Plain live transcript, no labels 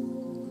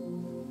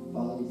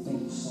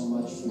so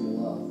much for your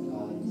love,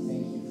 God. And we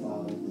thank you,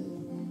 Father, that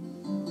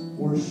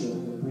worship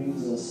that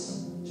brings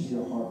us to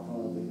your heart,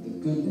 Father, the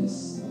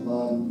goodness, the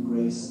love, and the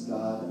grace of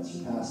God that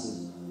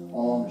surpasses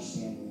all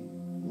understanding.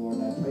 Lord,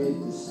 and I pray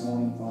that this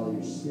morning, Father,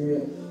 your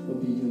Spirit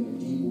would be doing a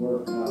deep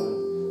work, God,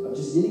 of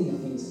just getting the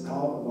things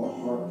out of our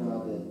heart,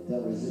 God,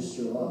 that resist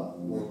your love.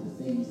 Lord,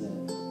 the things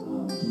that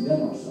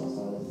condemn ourselves,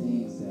 Father, the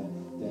things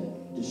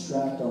that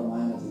distract our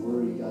mind with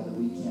worry, God, that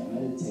we can't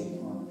meditate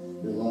on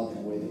your love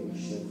in the way that we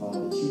should,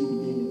 Father, that you would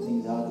be getting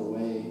things out of the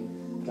way,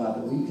 God,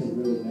 that we could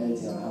really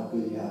meditate on how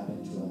good you have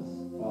been to us.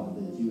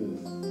 Father, that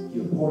you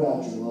have poured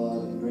out your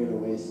love in greater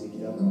ways than we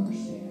could ever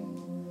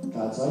understand.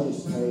 God, so I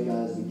just pray,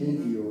 God, as we get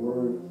into your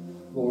word,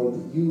 Lord,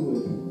 that you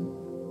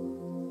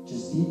would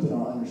just deepen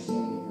our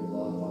understanding of your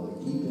love, Father,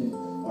 deepen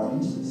our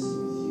intimacy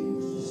with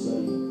you, to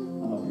study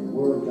of your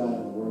word, God,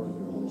 and the work of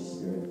your Holy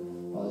Spirit.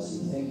 Father,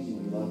 so we thank you,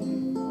 we love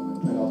you, and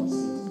pray all these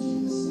things in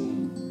Jesus'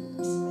 name.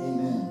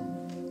 Amen.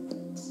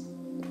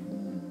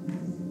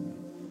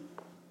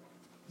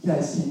 You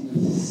guys can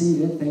be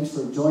seated. Thanks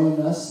for joining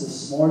us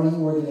this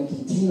morning. We're going to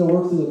continue to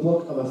work through the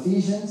book of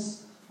Ephesians.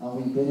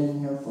 We've been in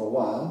here for a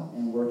while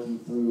and working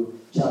through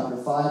chapter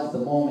 5 at the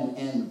moment,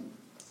 and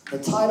the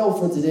title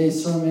for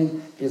today's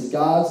sermon is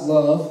God's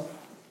Love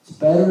is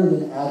Better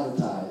Than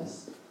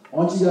Advertised. I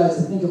want you guys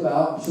to think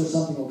about, I'm sure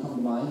something will come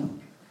to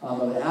mind,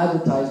 of an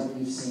advertisement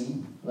you've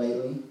seen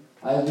lately.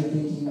 I've been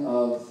thinking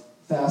of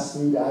fast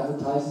food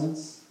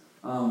advertisements,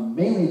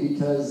 mainly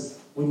because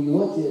when you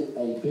look at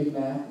a Big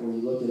Mac or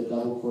you look at a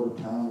double quarter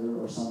pounder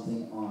or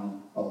something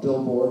on a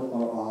billboard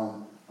or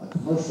on a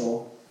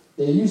commercial,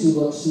 they usually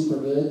look super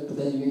good, but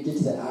then you get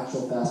to the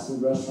actual fast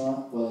food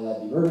restaurant, whether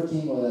that be Burger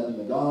King, whether that be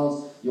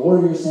McDonald's, you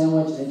order your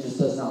sandwich and it just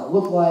does not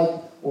look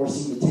like or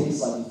seem to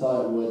taste like you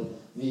thought it would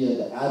via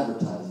the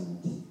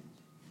advertisement.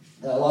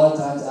 And a lot of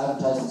times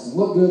advertisements can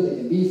look good, they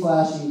can be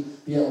flashy,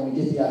 but yet when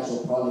we get the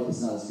actual product,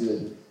 it's not as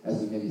good as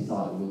we maybe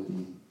thought it would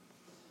be.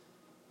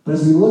 But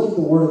as we look at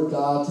the Word of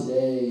God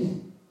today,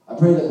 I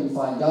pray that we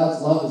find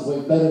God's love is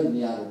way better than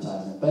the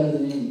advertisement, better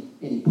than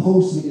any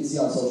posts we can see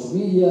on social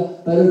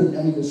media, better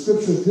than, the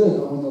Scripture is good,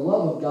 but when the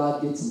love of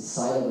God gets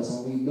inside of us,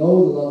 when we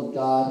know the love of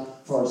God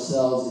for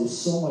ourselves, it is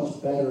so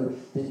much better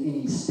than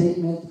any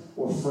statement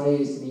or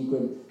phrase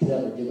anyone could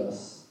ever give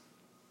us.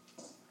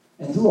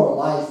 And through our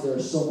life, there are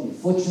so many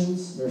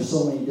afflictions, there are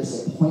so many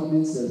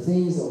disappointments, there are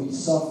things that we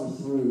suffer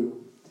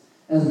through.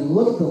 And as we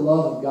look at the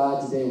love of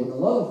God today, when the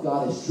love of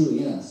God is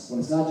truly in us,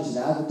 when it's not just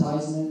an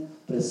advertisement,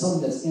 but it's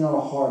something that's in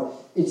our heart,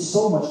 it's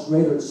so much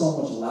greater, it's so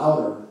much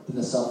louder than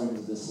the sufferings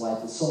of this life.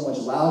 It's so much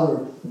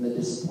louder than the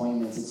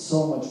disappointments. It's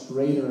so much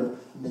greater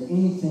than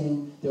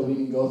anything that we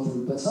can go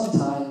through. But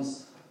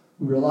sometimes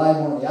we rely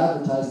more on the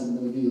advertisement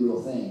than we do the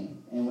real thing.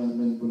 And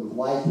when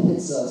life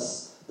hits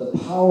us, the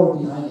power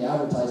behind the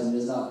advertisement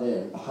is not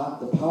there.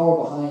 The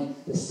power behind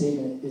the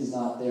statement is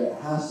not there.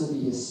 It has to be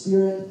His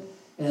Spirit.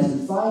 And as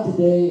we find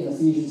today in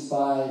Ephesians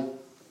 5,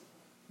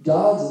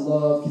 God's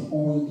love can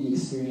only be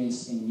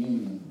experienced in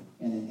union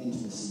and in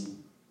intimacy.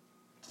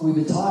 We've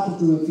been talking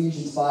through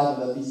Ephesians 5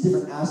 about these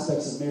different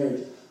aspects of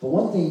marriage. But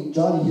one thing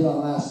Johnny hit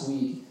on last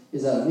week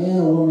is that a man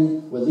or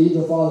woman would leave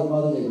their father and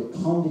mother, they would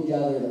come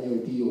together, and they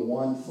would be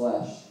one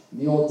flesh. In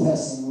the Old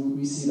Testament,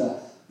 we see that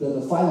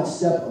the final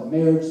step of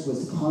marriage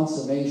was the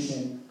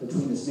consummation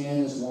between this man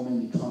and this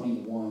woman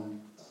becoming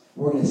one.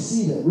 We're going to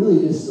see that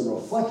really this is a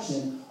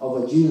reflection of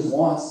what Jesus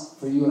wants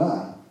for you and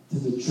I, to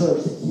the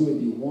church, that He would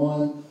be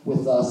one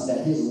with us, and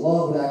that His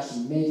love would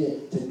actually make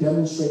it to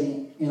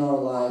demonstrating in our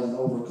lives and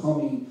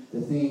overcoming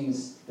the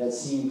things that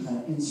seem kind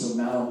of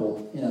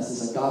insurmountable in us,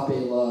 this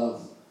agape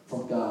love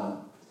from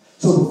God.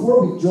 So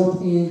before we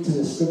jump into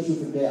the scripture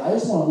for today, I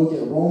just want to look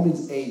at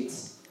Romans 8,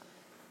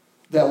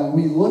 that when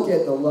we look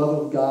at the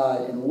love of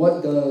God and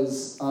what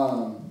does,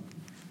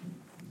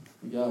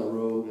 we got a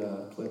rogue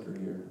clicker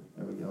here.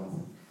 There we go.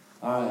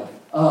 All right.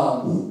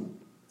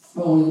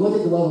 But when we look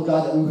at the love of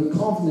God, that we would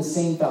come from the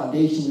same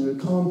foundation, we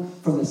would come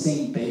from the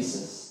same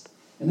basis.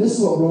 And this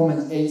is what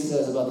Romans 8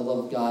 says about the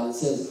love of God. It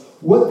says,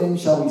 "What then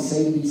shall we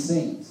say to these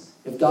things?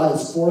 If God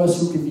is for us,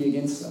 who can be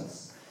against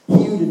us?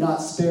 He who did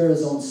not spare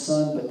His own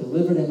Son, but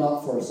delivered Him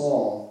up for us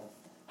all,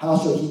 how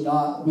shall He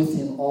not with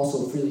Him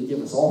also freely give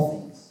us all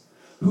things?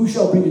 Who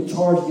shall bring a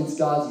charge against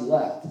God's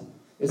elect?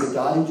 Is it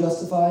God who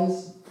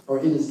justifies? Or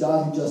it is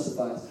God who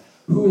justifies?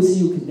 Who is He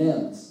who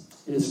condemns?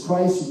 It is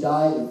Christ who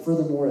died and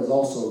furthermore is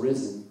also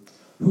risen,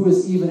 who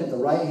is even at the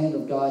right hand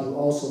of God, who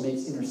also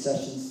makes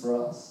intercessions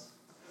for us.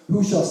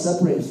 Who shall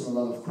separate us from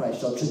the love of Christ?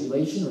 Shall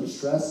tribulation or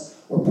distress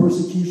or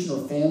persecution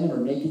or famine or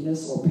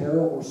nakedness or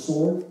peril or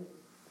sword?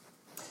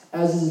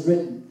 As it is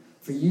written,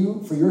 for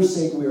your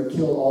sake we are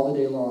killed all the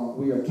day long.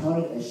 We are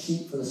counted as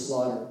sheep for the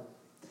slaughter.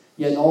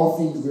 Yet in all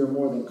things we are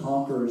more than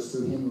conquerors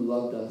through Him who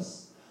loved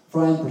us.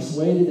 For I am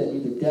persuaded that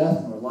neither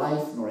death, nor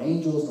life, nor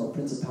angels, nor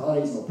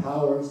principalities, nor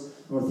powers,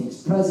 nor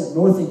things present,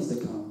 nor things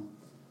to come,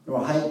 nor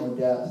height, nor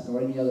depth,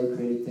 nor any other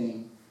created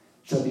thing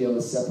shall be able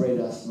to separate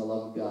us from the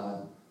love of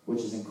God,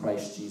 which is in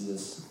Christ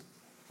Jesus,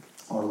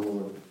 our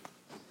Lord."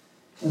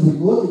 As we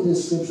look at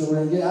this scripture, we're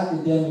going to get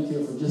academic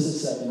here for just a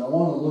second. I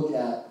want to look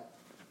at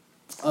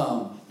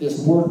this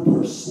word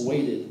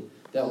persuaded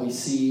that we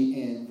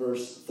see in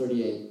verse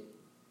 38.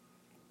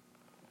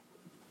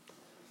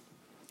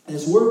 And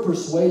this word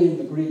persuaded in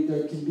the Greek,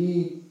 there can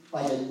be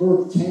like a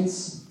verb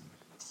tense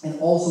and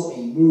also a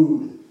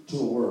mood to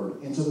a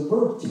word. And so the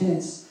verb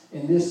tense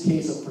in this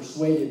case of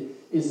persuaded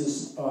is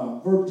this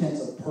verb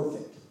tense of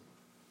perfect.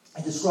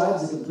 It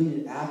describes a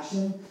completed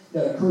action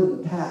that occurred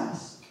in the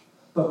past,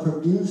 but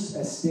produced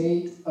a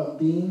state of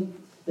being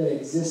that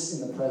exists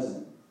in the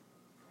present.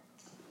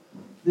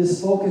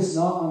 This focuses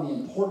not on the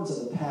importance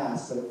of the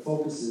past, but it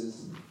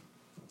focuses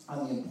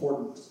on the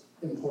importance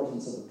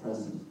of the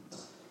present.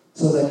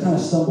 So as I kind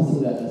of stumble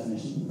through that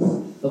definition,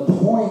 the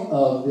point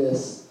of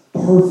this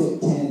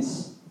perfect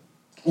tense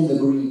in the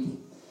Greek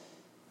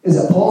is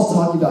that Paul's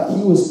talking about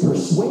he was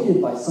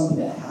persuaded by something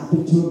that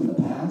happened to him in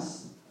the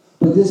past,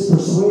 but this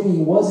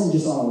persuading wasn't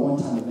just on a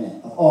one-time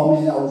event. Oh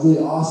man, that was really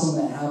awesome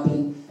that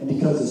happened, and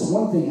because this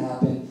one thing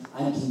happened,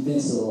 I'm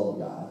convinced of the love of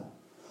God.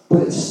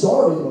 But it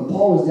started when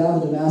Paul was down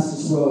the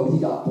Damascus Road. He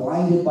got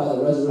blinded by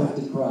the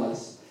resurrected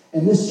Christ,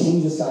 and this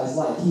changed this guy's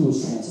life. He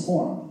was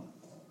transformed.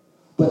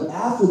 But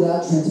after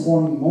that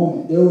transforming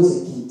moment, there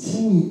was a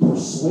continued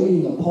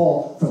persuading of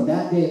Paul from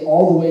that day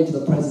all the way to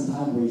the present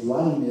time where he's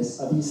writing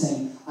this, he's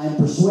saying, I'm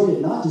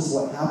persuaded not just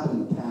what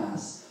happened in the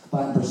past,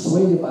 but I'm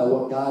persuaded by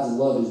what God's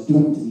love is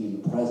doing to me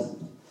in the present.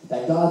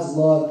 That God's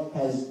love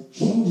has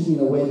changed me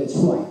in a way that's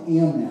who I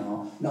am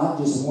now, not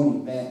just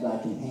one event that I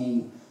can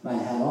hang my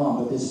hat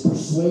on. But this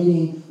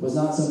persuading was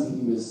not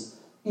something he was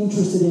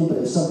interested in, but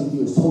it was something he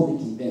was totally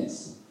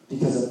convinced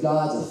because of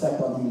God's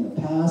effect on him in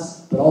the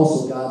past, but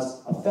also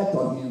God's effect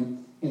on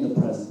him in the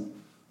present.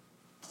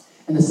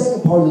 And the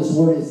second part of this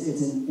word is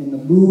it's in the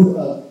mood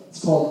of,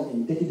 it's called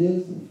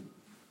indicative.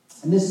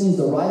 And this means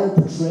the writer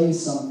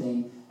portrays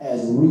something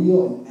as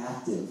real and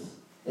active.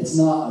 It's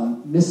not a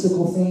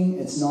mystical thing.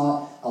 It's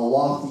not a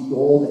lofty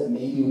goal that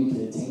maybe we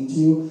could attain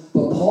to.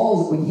 But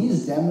Paul, when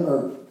he's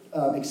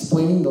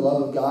explaining the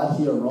love of God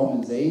here in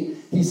Romans 8,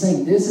 he's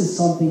saying this is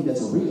something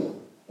that's real.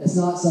 It's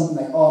not something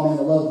like, oh man,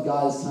 the love of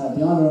God is kind of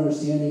beyond our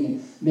understanding,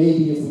 and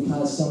maybe if we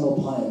kind of stumble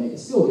upon it, make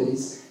us feel good.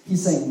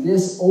 He's saying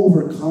this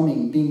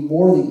overcoming, being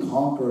more than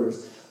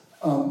conquerors,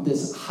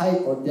 this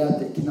height or depth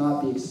that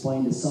cannot be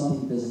explained is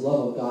something this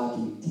love of God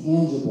can be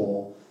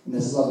tangible, and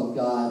this love of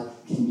God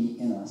can be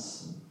in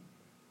us.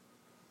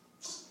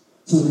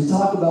 So as we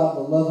talk about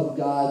the love of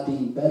God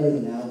being better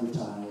than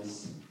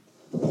advertised,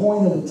 the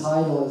point of the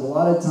title is a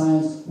lot of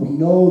times we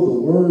know the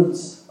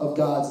words of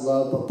God's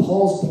love, but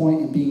Paul's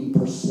point in being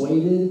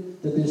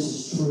persuaded that this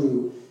is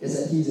true is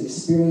that he's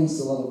experienced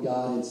the love of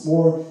God. It's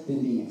more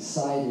than being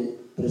excited,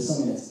 but it's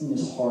something that's in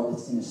his heart,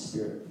 it's in his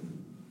spirit.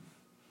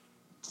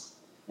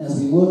 And as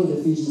we look at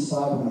Ephesians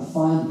 5, we're going to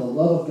find that the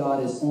love of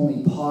God is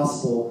only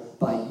possible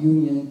by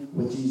union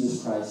with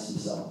Jesus Christ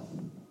himself.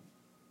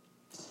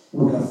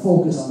 We're going to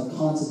focus on the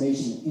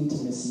consummation and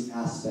intimacy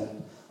aspect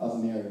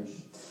of marriage.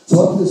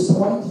 So up to this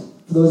point,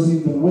 for those of you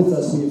who've been with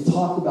us, we have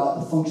talked about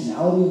the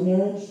functionality of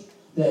marriage,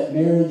 that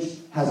marriage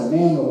has a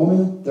man and a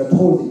woman. They're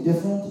totally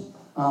different,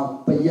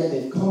 but yet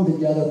they've come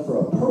together for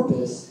a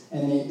purpose,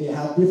 and they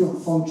have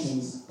different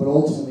functions, but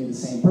ultimately the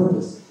same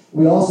purpose.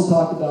 We also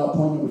talked about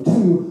point number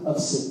 2 of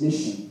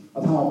submission,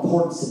 of how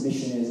important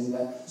submission is, and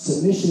that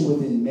submission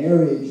within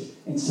marriage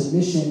and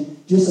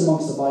submission just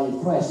amongst the body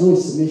of Christ, really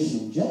submission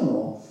in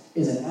general,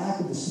 is an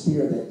act of the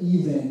Spirit that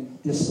even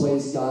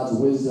displays God's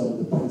wisdom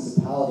with the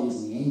principalities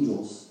and the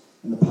angels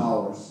and the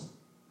powers.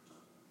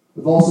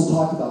 We've also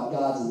talked about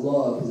God's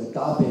love, his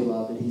agape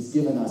love that he's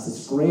given us.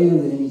 It's greater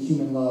than any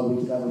human love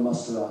we could ever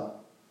muster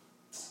up.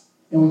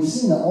 And we've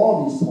seen that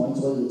all of these points,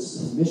 whether it's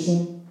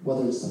submission,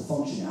 whether it's the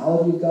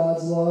functionality of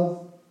God's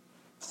love,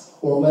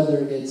 or whether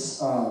it's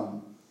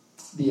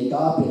the agape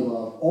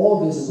love,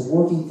 all of this is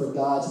working for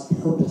God's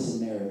purpose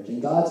in marriage. And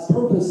God's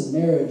purpose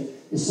in marriage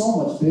is so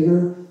much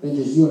bigger than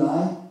just you and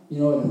I,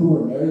 and who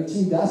we're married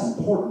to. That's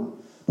important.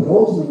 But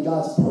ultimately,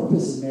 God's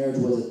purpose in marriage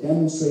was a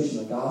demonstration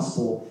of the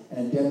gospel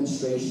and a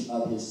demonstration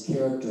of his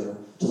character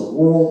to the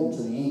world and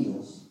to the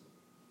angels.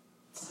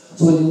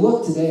 So when you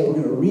look today, we're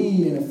going to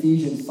read in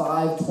Ephesians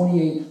 5,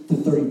 28 to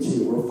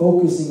 32. We're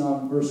focusing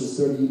on verses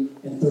 30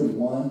 and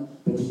 31,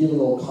 but to give a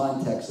little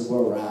context of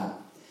where we're at.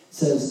 It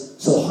says,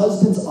 so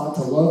husbands ought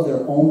to love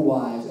their own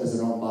wives as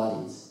their own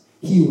bodies.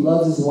 He who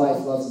loves his wife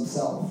loves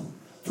himself.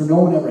 For no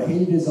one ever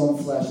hated his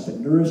own flesh, but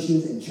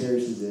nourishes and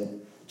cherishes it,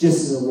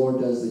 just as the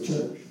Lord does the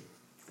church.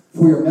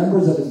 For we are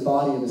members of his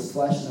body, of his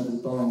flesh, and of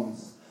his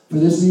bones. For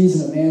this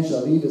reason a man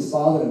shall leave his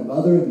father and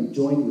mother and be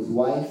joined to his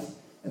wife,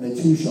 and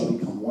the two shall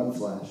become one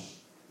flesh.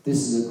 This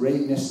is a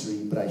great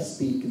mystery, but I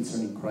speak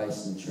concerning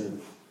Christ and the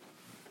church.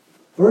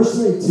 Verse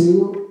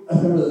 32, I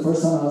remember the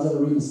first time I was ever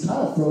reading this,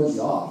 kind of throws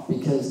you off,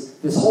 because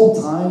this whole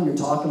time you're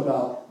talking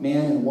about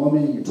man and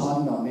woman, and you're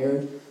talking about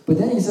marriage. But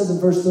then he says in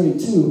verse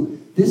 32,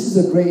 this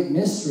is a great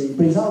mystery,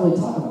 but he's not really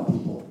talking about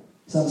people.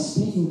 So I'm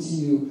speaking to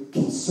you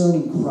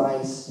concerning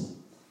Christ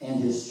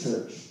and his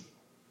church.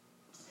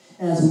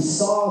 And as we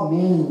saw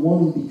man and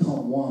woman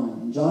become one,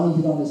 and Johnny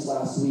hit on this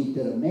last week,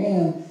 that a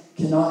man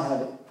cannot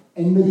have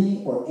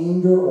enmity or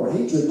anger or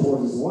hatred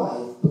towards his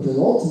wife, because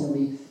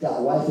ultimately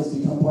that wife has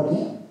become part of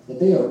him. That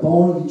they are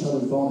bone of each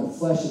other's bone and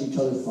flesh of each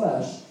other's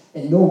flesh,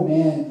 and no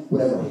man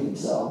would ever hate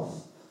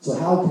himself. So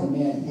how can a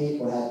man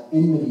hate or have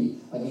enmity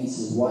against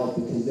his wife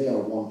because they are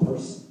one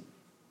person?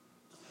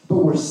 But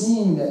we're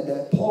seeing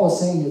that Paul is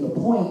saying here the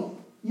point,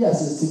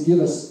 yes, is to give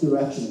us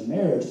direction in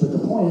marriage, but the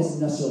point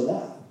isn't necessarily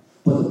that.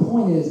 But the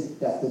point is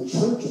that the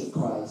church of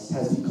Christ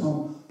has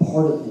become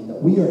part of him,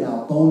 that we are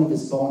now bone of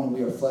his bone and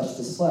we are flesh of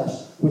his flesh,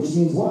 which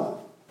means what?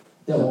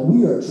 That when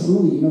we are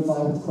truly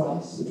unified with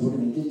Christ, which we're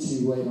going to get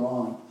to later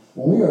on,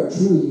 when we are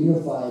truly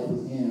unified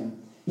with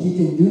him, he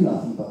can do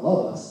nothing but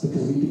love us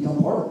because we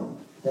become part of him.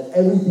 That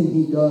everything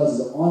he does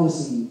is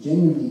honestly and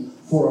genuinely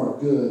for our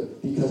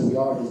good because we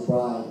are his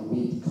bride and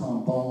we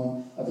become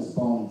bone of his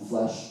bone and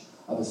flesh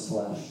of his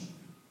flesh.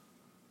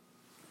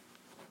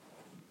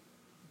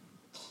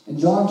 In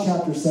John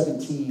chapter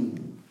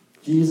 17,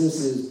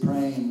 Jesus is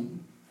praying.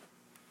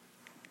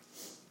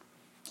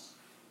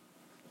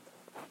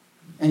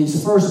 And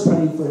he's first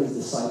praying for his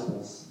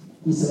disciples.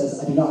 He says,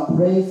 I do not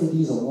pray for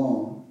these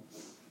alone,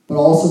 but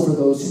also for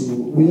those who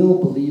will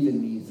believe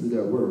in me through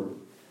their word.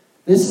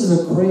 This is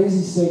a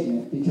crazy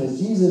statement because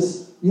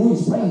Jesus,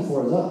 he's praying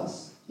for is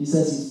us. He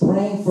says he's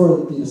praying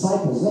for the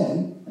disciples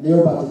then, and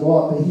they're about to go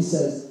up, but he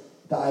says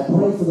that I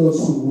pray for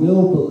those who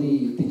will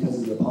believe because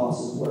of the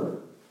apostles'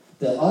 word.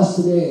 That us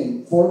today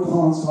in Fort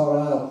Collins,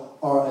 Colorado,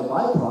 are a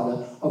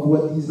byproduct of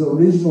what these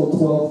original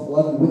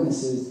 11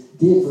 witnesses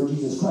did for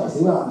Jesus Christ.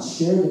 They went out and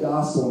shared the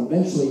gospel, and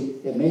eventually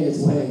it made its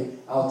way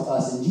out to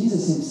us. And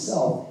Jesus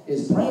himself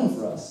is praying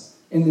for us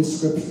in this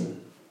scripture.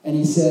 And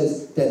he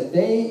says that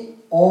they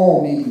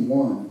all may be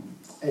one,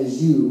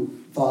 as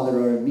you, Father,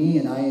 are in me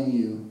and I in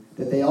you,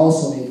 that they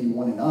also may be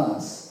one in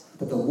us,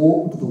 that the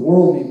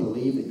world may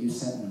believe that you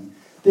sent me.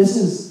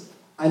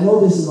 I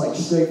know this is like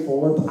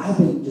straightforward, but I've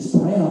been just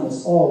praying on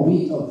this all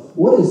week of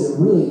what does it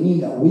really mean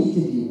that we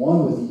can be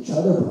one with each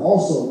other, but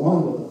also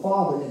one with the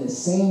Father in the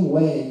same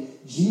way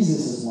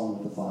Jesus is one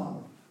with the Father.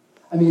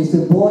 I mean, it's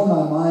been blowing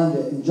my mind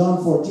that in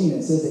John 14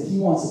 it says that he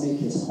wants to make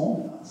his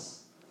home in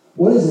us.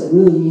 What does it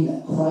really mean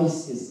that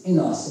Christ is in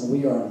us and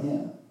we are in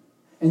him?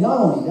 And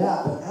not only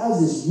that, but as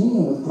this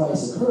union with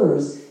Christ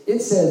occurs, it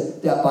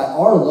says that by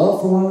our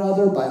love for one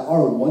another, by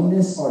our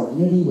oneness, our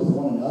unity with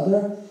one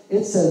another,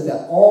 it says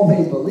that all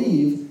may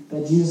believe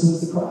that Jesus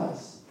was the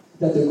Christ.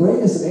 That the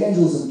greatest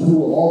evangelism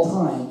tool of all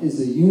time is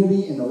the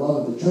unity and the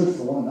love of the church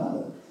for one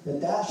another.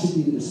 That should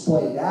be the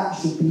display. That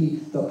should be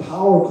the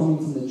power coming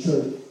from the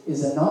church,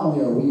 is that not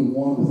only are we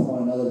one with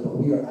one another, but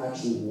we are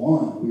actually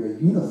one. We are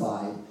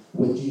unified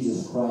with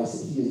Jesus Christ,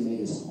 that he has made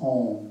his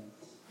home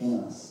in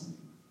us.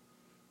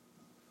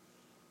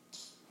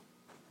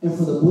 And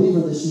for the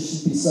believer, this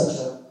should be such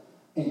an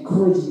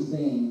encouraging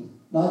thing,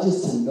 not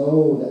just to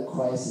know that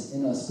Christ is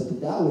in us,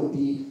 but that would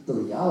be the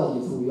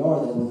reality of who we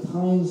are, that when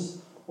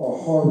times are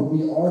hard, when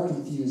we are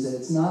confused, that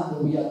it's not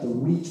that we have to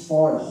reach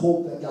far and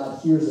hope that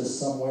God hears us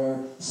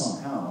somewhere,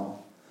 somehow,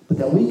 but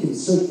that we can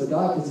search for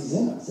God because he's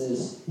in us. That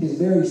his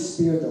very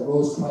spirit that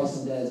rose Christ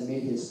from the dead has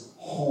made his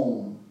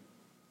home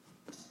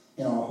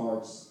in our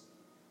hearts.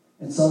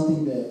 And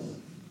something that,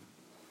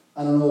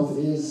 I don't know if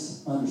it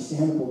is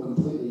understandable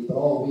completely, but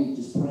all week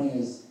just praying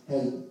has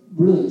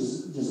really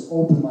just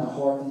opened my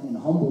heart and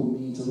humbled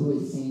me to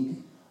really think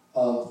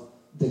of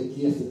the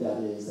gift that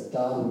is, that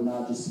God would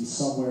not just be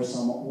somewhere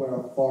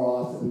far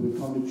off, that we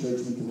would come to church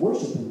and we could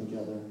worship him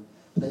together,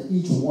 but that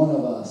each one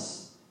of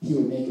us, he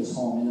would make his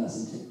home in us,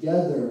 and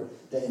together,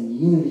 that in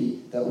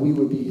unity, that we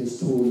would be his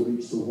tool to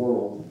reach the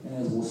world.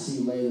 And as we'll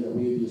see later, that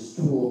we would be his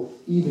tool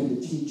even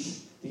to teach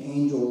the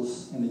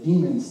angels and the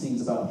demons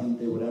things about him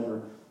they would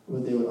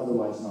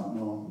otherwise not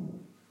know.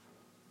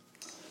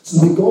 So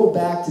as we go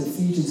back to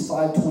Ephesians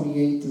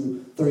 5:28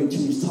 through 32,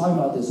 he's talking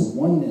about this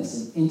oneness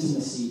and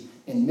intimacy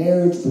in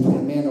marriage between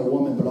a man and a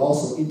woman, but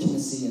also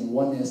intimacy and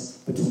oneness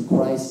between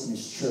Christ and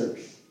his church.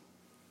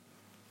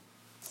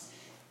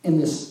 In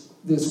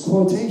this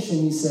quotation,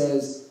 he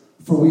says,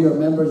 for we are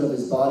members of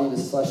his body, of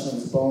his flesh and of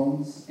his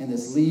bones, and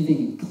this leaving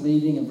and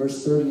cleaving in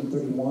verse 30 and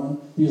 31.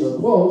 These are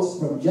quotes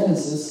from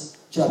Genesis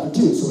chapter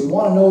 2. So we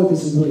want to know what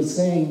this is really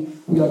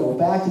saying. We got to go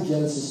back to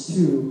Genesis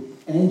 2.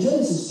 And in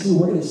Genesis 2,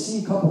 we're going to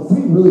see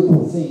three really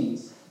cool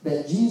things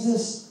that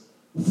Jesus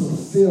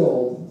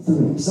fulfilled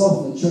through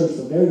himself in the church,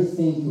 the very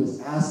thing he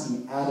was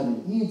asking Adam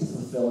and Eve to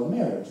fulfill in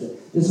marriage.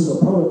 That this was a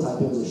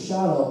prototype. It was a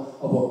shadow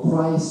of what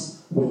Christ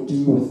would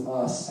do with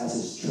us as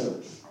his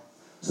church.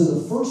 So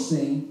the first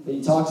thing that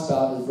he talks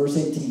about is verse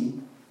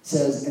 18.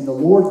 Says, and the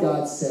Lord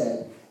God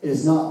said, it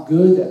is not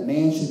good that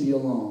man should be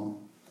alone.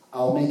 I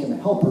will make him a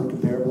helper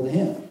comparable to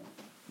him.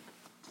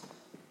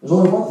 There's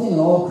only one thing in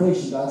all of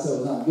creation God said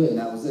was not good, and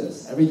that was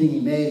this. Everything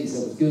he made, he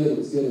said was good, it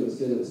was good, it was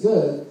good, it was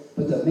good.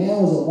 But the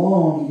man was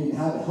alone, he didn't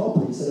have a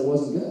helper, he said it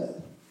wasn't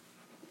good.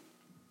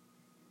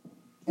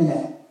 And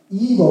that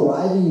Eve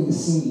arriving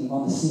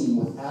on the scene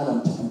with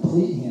Adam to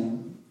complete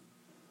him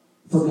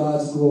for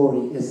God's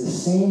glory is the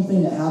same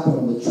thing that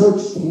happened when the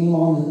church came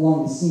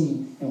along the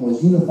scene and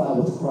was unified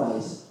with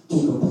Christ to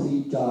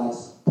complete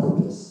God's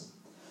purpose.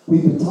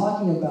 We've been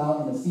talking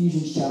about in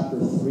Ephesians chapter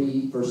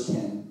 3, verse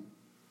 10,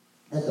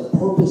 that the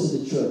purpose of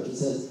the church, it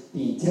says,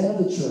 the intent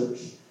of the church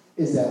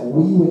is that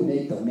we would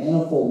make the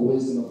manifold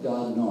wisdom of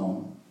God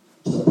known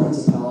to the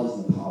principalities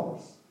and the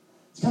powers.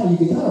 It's kind of,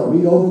 you can kind of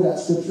read over that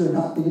scripture and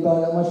not think about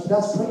it that much, but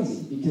that's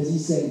crazy because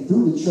he's saying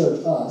through the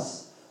church,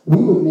 us,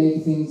 we would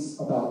make things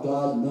about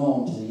God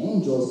known to the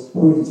angels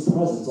who are in his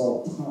presence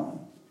all the time.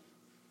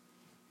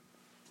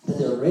 That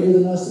they're greater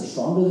than us, they're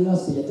stronger than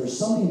us, but yet there's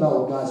something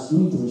about what God's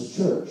doing through his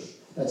church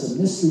that's a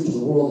mystery to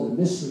the world and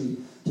a mystery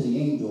to the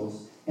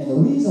angels. And the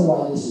reason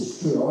why this is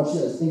true, I want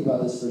you guys to think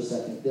about this for a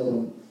second, that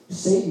when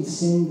Satan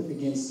sinned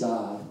against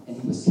God and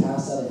he was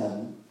cast out of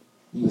heaven,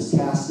 he was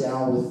cast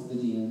down with the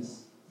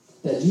demons,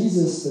 that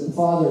Jesus, the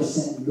Father,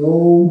 sent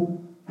no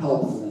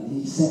help for them.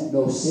 He sent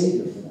no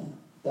Savior for them.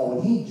 That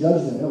when he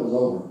judged them, it was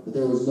over. That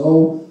there was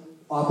no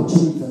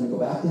opportunity for them to go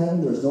back to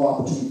heaven. There was no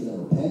opportunity for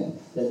them to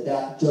repent.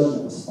 That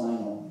judgment was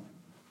final.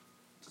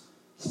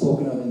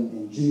 Spoken of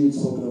in Jude,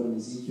 spoken of in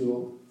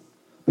Ezekiel.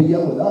 But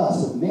yet with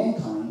us, with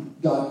mankind,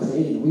 God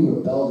created and we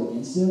rebelled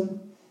against him,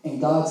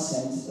 and God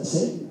sent a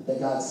Savior. That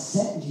God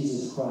sent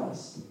Jesus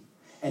Christ.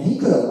 And he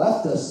could have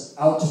left us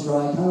out to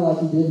dry, kind of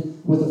like he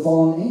did with the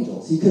fallen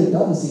angels. He could have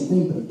done the same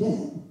thing, but he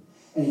didn't.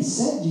 And he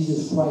sent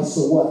Jesus Christ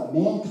so what?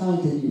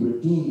 Mankind could be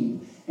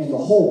redeemed, and the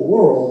whole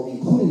world,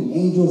 including the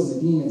angels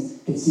and the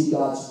demons, could see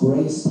God's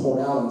grace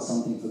poured out on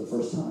something for the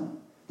first time.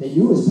 They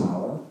knew his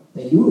power.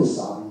 They knew his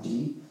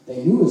sovereignty.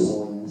 They knew his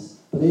holiness,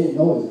 but they didn't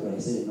know his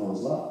grace. They didn't know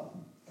his love.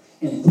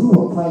 And through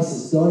what Christ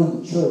has done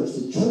in the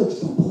church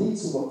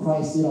completes what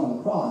Christ did on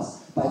the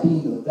cross by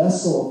being the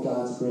vessel of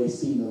God's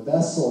grace, being the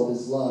vessel of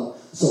his love.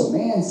 So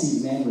man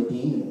sees man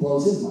redeemed and it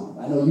blows his mind.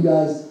 I know you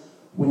guys,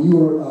 when you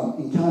were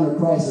encountered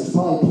Christ, there's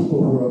probably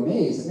people who were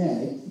amazed that,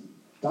 man,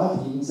 God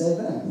can even save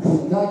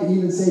them. God can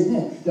even save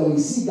them. That we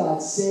see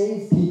God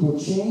save people,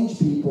 change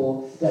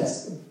people,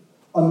 that's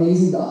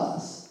amazing to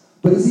us.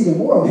 But it's even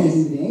more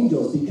amazing to the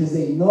angels because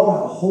they know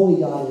how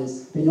holy God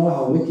is, they know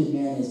how wicked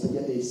man is, but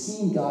yet they've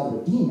seen God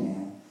redeem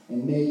man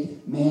and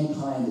make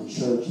mankind the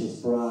church his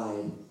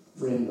bride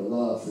for him to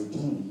love for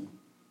eternity.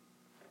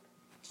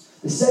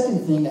 The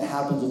second thing that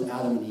happens with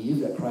Adam and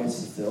Eve that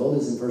Christ fulfilled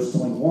is in verse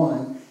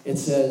 21. It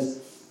says,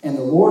 "And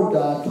the Lord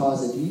God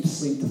caused a deep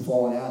sleep to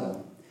fall on Adam.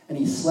 And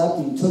he slept,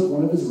 and he took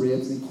one of his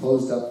ribs and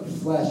closed up the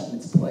flesh in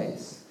its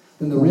place.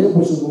 Then the rib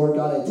which the Lord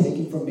God had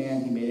taken from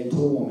man, he made into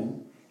a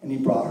woman, and he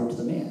brought her to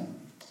the man."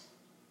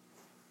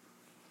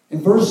 In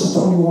verses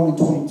 21 and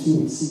 22,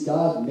 we see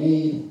God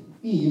made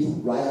Eve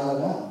right out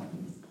of Adam.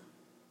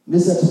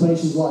 This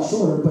explanation is a lot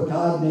shorter, but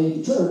God made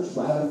the church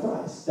right out of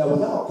Christ. That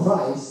without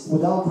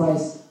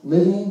Christ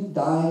living,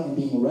 dying, and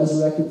being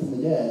resurrected from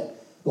the dead,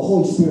 the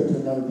Holy Spirit could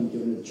have never been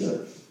given to the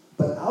church.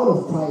 But out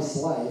of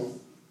Christ's life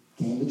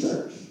came the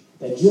church.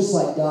 That just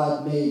like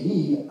God made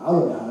Eve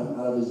out of Adam,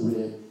 out of his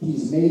rib,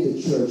 he's made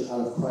the church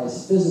out of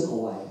Christ's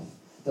physical life,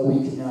 that we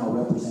can now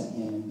represent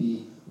him and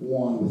be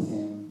one with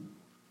him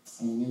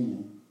in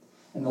union.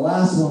 And the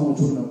last one, which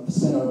we're going to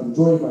spend the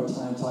majority of our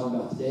time talking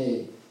about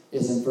today,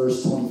 is in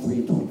verse 23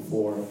 and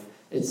 24.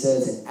 It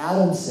says, "And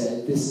Adam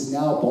said, 'This is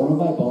now bone of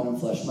my bone and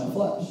flesh of my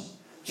flesh.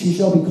 She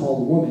shall be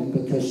called woman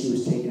because she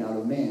was taken out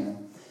of man.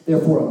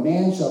 Therefore a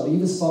man shall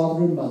leave his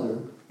father and mother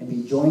and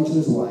be joined to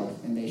his wife,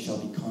 and they shall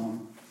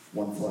become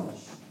one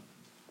flesh.'"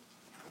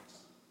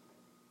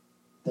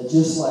 That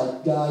just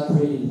like God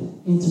created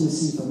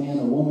intimacy for man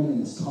and woman in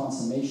this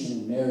consummation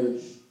in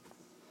marriage,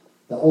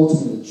 that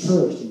ultimately the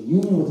church, in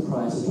union with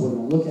Christ, which we're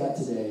going to look at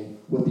today,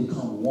 would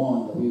become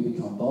one, that we would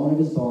become bone of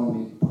his bone, and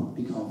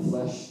we become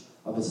flesh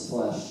of his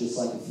flesh, just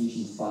like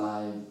Ephesians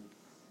 5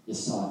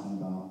 is talking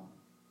about.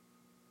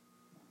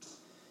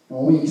 And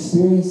when we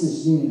experience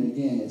this union,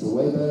 again, it's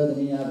way better than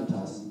any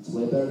advertisement. It's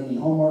way better than any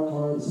Hallmark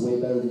card. It's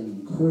way better than any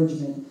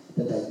encouragement.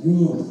 That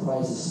union with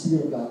Christ, the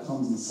Spirit of God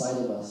comes inside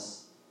of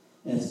us.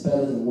 And it's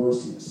better than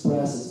words can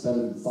express. It's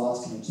better than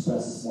thoughts can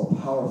express. It's more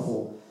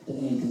powerful than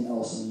anything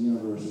else in the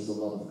universe is the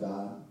love of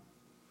God.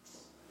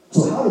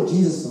 So how did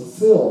Jesus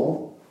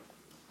fulfill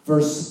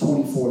verse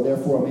 24?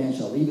 "Therefore a man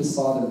shall leave his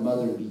father and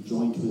mother and be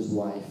joined to his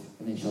wife,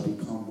 and they shall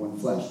become one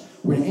flesh."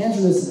 We're going to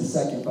answer this in a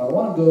second, but I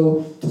want to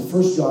go to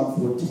 1 John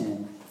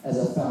 4:10 as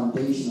a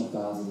foundation of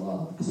God's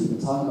love, because we've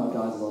been talking about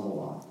God's love a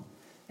lot.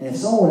 And if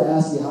someone were to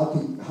ask you,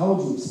 how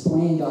would you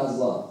explain God's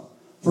love?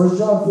 1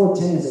 John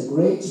 4:10 is a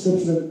great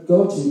scripture to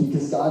go to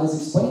because God is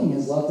explaining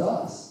his love to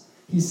us.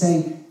 He's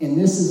saying, "And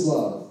this is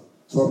love."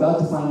 So we're about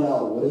to find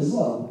out what is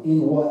love.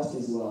 In what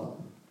is love?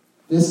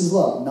 This is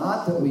love.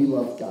 Not that we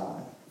loved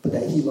God, but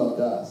that he loved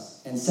us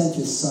and sent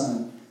his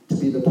Son to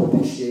be the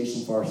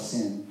propitiation for our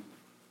sin.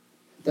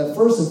 That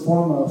first and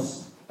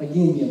foremost,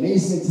 again, the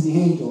amazement to the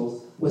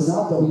angels was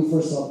not that we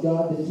first loved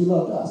God, that he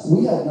loved us.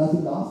 We had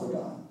nothing to offer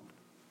God.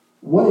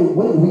 What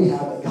did we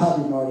have that God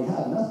didn't already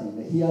have? Nothing.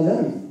 That he has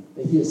everything.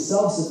 That he is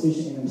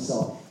self-sufficient in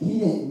himself. He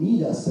didn't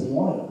need us, but he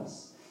wanted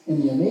us.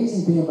 And the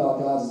amazing thing about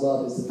God's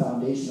love is the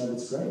foundation of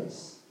its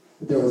grace.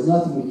 That there was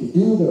nothing we could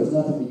do, there was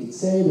nothing we could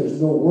say, there's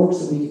no works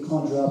that we could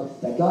conjure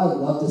up, that God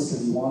loved us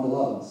because he wanted to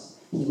love us.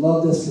 He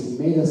loved us because he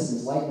made us in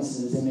his likeness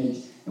and his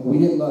image, and we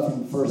didn't love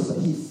him first, but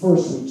he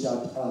first reached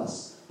out to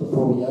us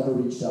before we ever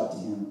reached out to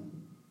him.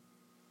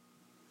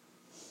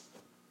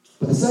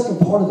 But the second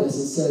part of this,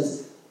 it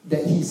says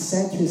that he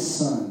sent his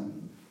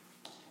son.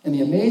 And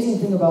the amazing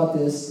thing about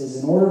this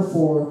is in order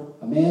for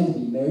a man to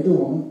be married to a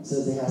woman, it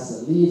says he has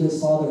to leave his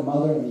father and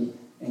mother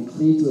and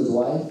cleave to his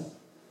wife.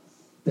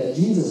 That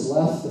Jesus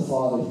left the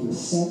Father. He was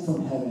sent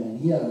from heaven, and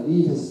he had to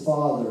leave his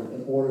Father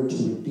in order to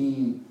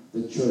redeem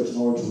the church, in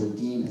order to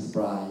redeem his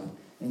bride.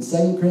 In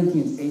 2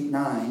 Corinthians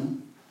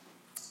 8:9,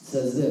 it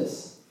says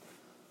this,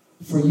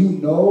 "For you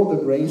know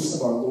the grace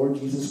of our Lord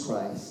Jesus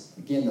Christ."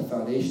 Again, the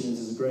foundation is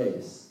his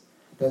grace.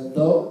 "That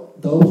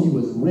though he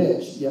was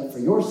rich, yet for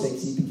your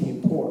sakes he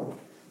became poor,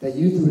 that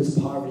you through his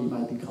poverty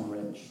might become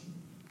rich."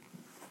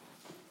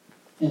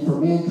 And for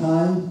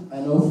mankind,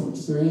 I know from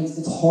experience,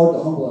 it's hard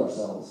to humble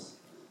ourselves.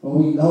 When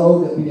we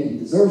know that we maybe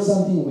deserve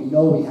something, when we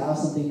know we have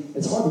something,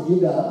 it's hard to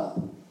give that up.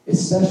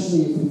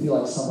 Especially if we feel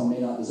like someone may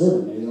not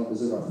deserve it. Maybe they don't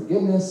deserve our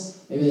forgiveness.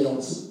 Maybe they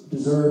don't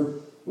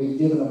deserve, we've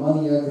given them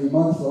money every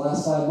month for the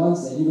last 5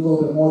 months. They need a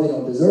little bit more. They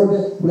don't deserve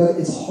it. Whatever.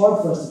 It's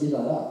hard for us to give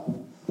that up.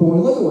 But when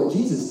we look at what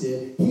Jesus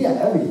did, he had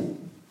everything.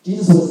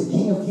 Jesus was the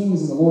King of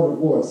Kings and the Lord of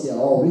Lords. He had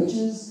all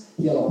riches.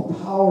 He had all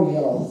power. He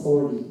had all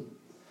authority.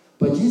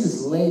 But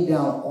Jesus laid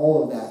down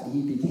all of that, and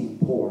he became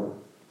poor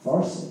for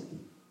our sake.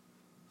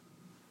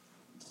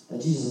 That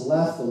Jesus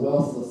left the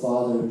wealth of the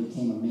Father and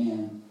became a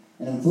man.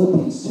 And in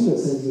Philippians 2, it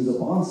says he was a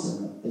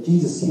bondservant. That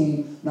Jesus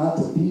came not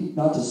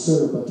to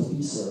serve, but to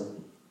be served.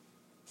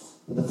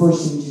 But the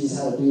first thing Jesus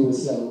had to do was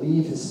he had to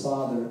leave his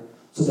Father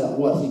so that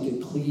he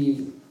could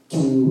cleave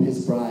to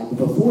his bride.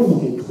 But before he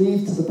could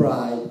cleave to the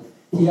bride,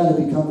 he had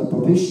to become the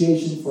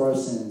propitiation for our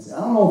sins. I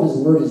don't know if his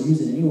word is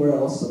used anywhere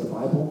else but the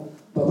Bible,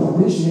 but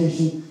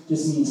propitiation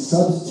just means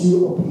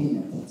substitute or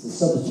payment. It's a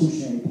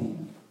substitutionary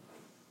payment.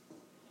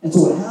 And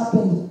so what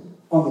happened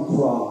on the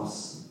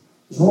cross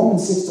is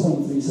Romans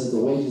 6:23 says the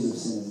wages of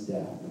sin is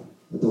death.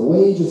 That the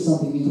wage of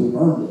something means we've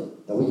earned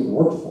it, that we have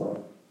worked for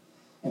it.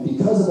 And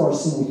because of our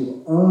sin, we have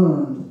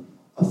earned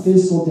a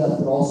physical death,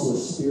 but also a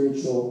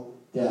spiritual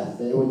death.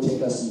 That it would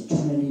take us an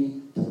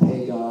eternity to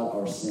pay God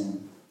our sin.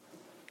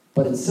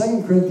 But in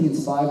 2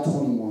 Corinthians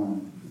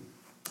 5:21,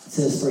 it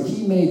says, "For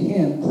he made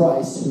him,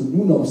 Christ, who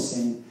knew no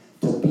sin,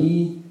 to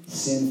be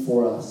sin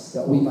for us,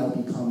 that we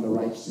might become the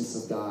righteousness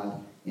of God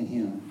in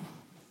him."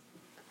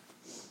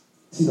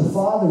 See, the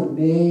Father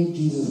made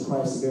Jesus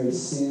Christ the very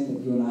sin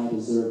that you and I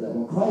deserve. That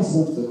when Christ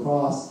went to the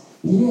cross,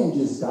 he didn't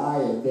just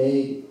die a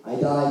vague, I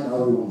died, now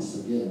everyone's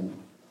forgiven.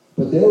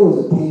 But there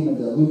was a payment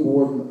that Luke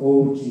Warden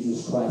owed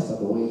Jesus Christ by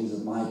the wages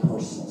of my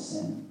personal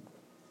sin.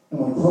 And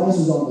when Christ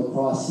was on the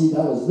cross,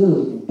 that was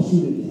literally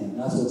imputed to him. And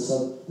that's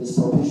what this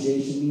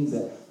propitiation means,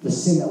 that the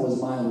sin that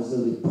was mine was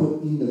literally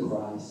put into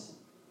Christ.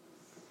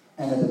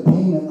 And that the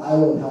payment I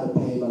would have had to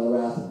pay by the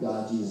wrath of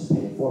God, Jesus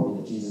paid for me,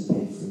 that Jesus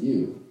paid for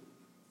you.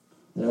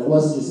 That it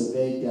wasn't just a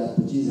vague death,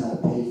 but Jesus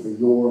had to pay for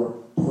your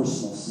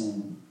personal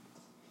sin.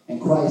 And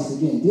Christ,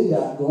 again, did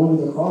that going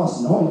to the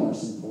cross, knowing our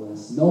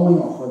sinfulness, knowing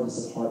our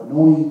hardness of heart,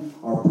 knowing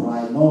our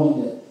pride,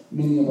 knowing that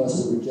many of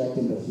us would reject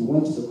him, but he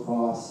went to the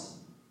cross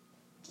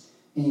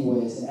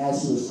anyways. And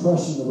as he was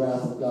crushing the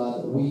wrath of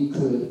God, that we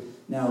could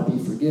now be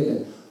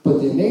forgiven.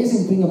 But the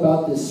amazing thing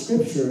about this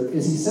scripture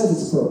is he says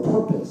it's for a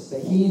purpose.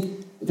 That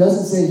it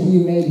doesn't say he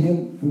made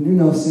him who knew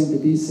no sin to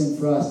be sin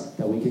for us,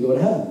 that we could go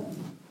to heaven.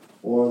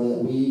 Or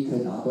that we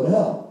could not go to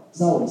hell. It's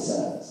not what he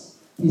says.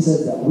 He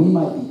says that we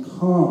might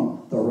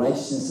become the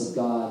righteousness of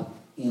God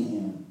in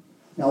him.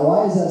 Now,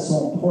 why is that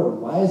so important?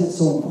 Why is it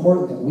so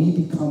important that we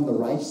become the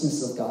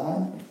righteousness of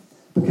God?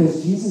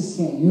 Because Jesus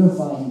can't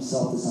unify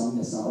himself to something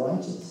that's not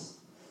righteous.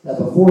 That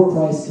before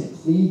Christ could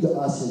cleave to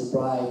us, his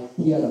bride,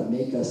 he had to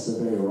make us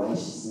the very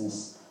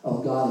righteousness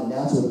of God. And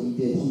that's what he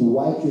did. He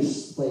wiped your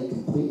slate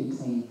completely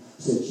clean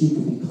so that you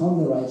could become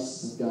the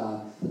righteousness of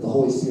God, that the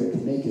Holy Spirit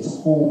could make his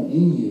home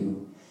in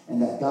you,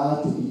 and that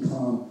God could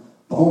become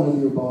bone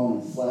of your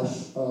bone and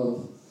flesh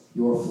of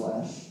your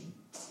flesh.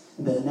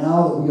 And that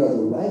now that we are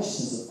the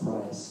righteousness of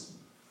Christ,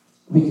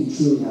 we can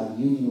truly have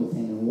union with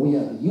him. And when we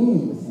have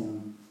union with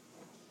him,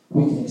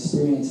 we can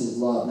experience his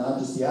love. Not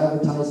just the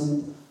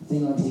advertisement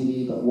thing on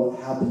TV, but what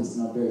happens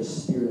in our very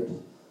spirit,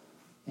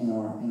 in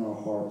our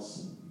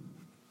hearts.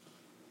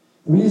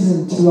 The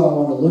reason, too, I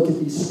want to look at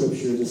these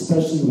scriptures,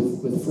 especially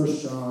with 1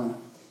 John,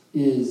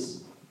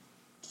 is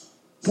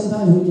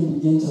sometimes we can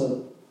begin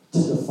to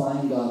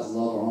define God's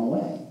love our own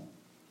way.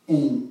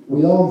 And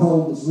we all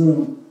know in this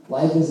room,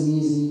 life isn't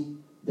easy,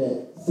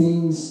 that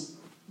things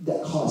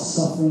that cause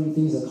suffering,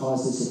 things that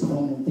cause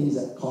disappointment, things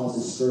that cause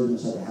discouragement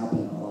start to happen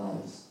in our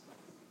lives.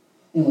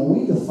 And when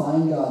we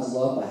define God's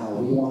love by how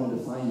we want to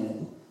define it,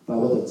 by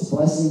whether it's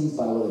blessings,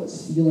 by whether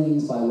it's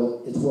feelings, by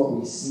what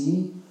we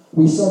see,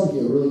 we start to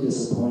get really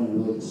disappointed,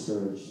 really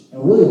discouraged.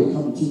 And really we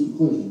come to two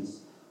conclusions.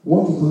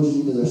 One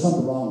conclusion, either there's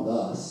something wrong with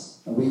us,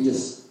 and we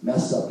just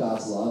messed up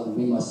God's love, and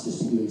we must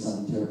just be doing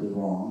something terribly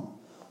wrong.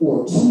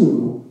 Or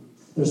two,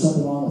 there's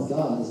something wrong with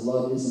God, and his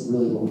love isn't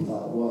really what we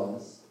thought it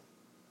was.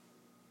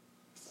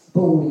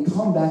 But when we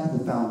come back to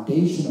the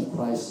foundation of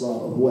Christ's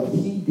love, of what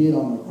he did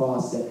on the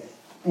cross that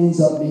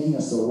ends up making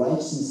us the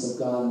righteousness of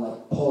God, and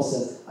like Paul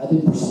says, I've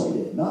been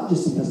persuaded. not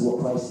just because of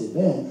what Christ did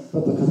then,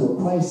 but because of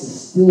what Christ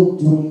is still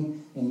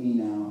doing in me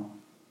now.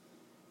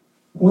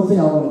 One thing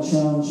I want to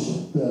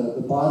challenge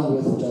the body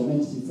with, which I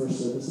meant to do first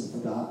service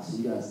and forgot, so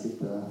you guys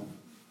get the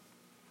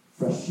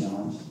fresh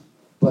challenge.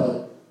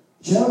 But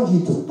challenge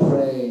you to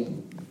pray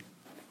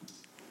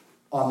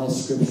on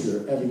this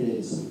scripture every day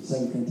this week,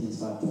 2 Corinthians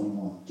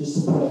 5:21. Just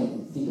to pray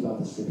and think about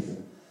the scripture.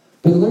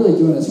 Been literally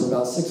doing this for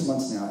about 6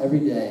 months now, every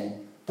day,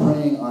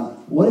 praying on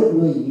what it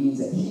really means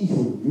that he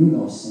who knew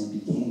no sin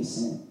became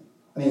sin.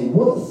 I mean,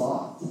 what a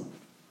thought.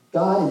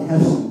 God in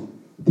heaven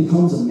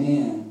becomes a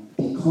man,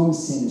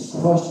 becomes sin, is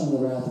crushed under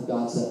the wrath of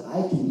God, so that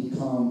I can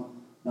become,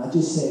 not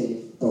just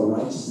saved, the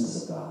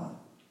righteousness of God.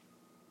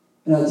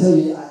 And I tell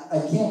you, I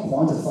can't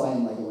quantify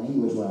in like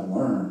language what I've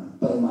learned,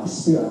 but in my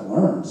spirit I've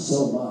learned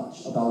so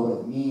much about what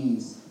it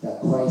means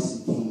that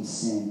Christ became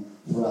sin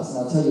for us. And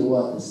I'll tell you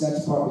what, this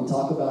next part we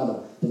talk about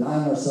of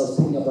denying ourselves,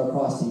 picking up our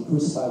cross, being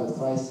crucified with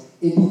Christ,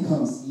 it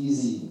becomes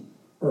easier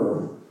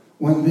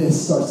when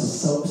this starts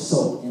to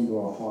soak into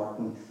our heart.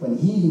 When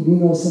he who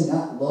knew no sin,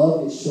 that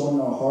love is shown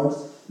in our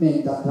hearts,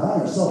 man,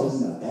 denying ourselves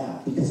isn't that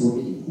bad because we're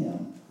getting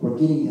him. We're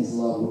getting his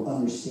love. We're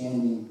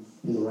understanding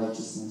his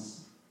righteousness.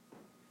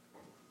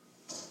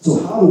 So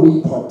how do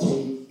we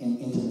partake in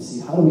intimacy?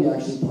 How do we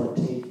actually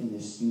partake in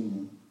this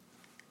union?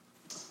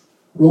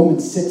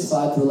 Romans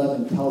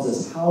 6:5-11 tells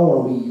us, how are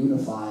we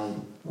unified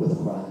with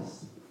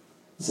Christ?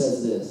 It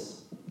says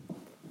this,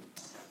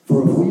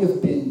 for if we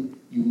have been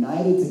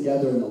united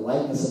together in the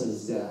likeness of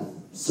his death,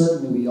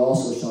 certainly we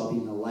also shall be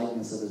in the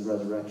likeness of his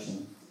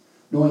resurrection.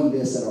 Knowing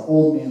this, that our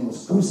old man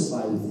was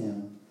crucified with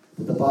him,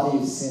 that the body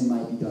of sin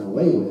might be done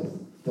away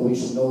with, that we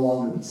should no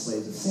longer be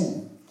slaves of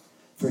sin.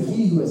 For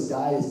he who has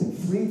died has been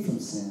freed from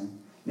sin.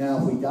 Now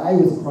if we die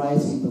with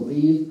Christ, we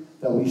believe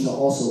that we shall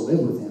also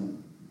live with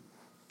him.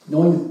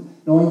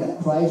 Knowing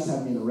that Christ,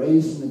 having been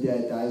raised from the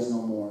dead, dies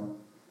no more.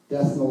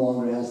 Death no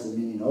longer has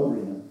dominion over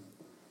him.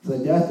 For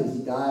the death that he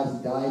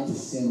died to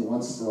sin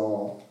once for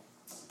all.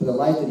 For the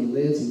life that he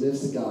lives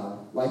to God.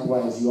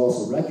 Likewise, you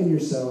also reckon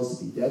yourselves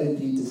to be dead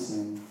indeed to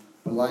sin,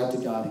 but alive to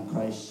God in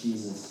Christ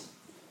Jesus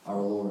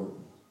our Lord.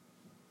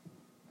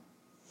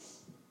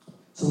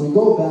 So we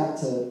go back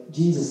to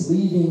Jesus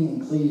leaving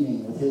and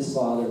cleaving with his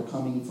Father,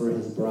 coming for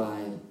his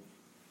bride.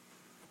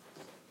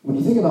 When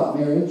you think about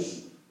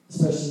marriage,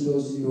 especially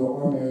those of you who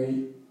are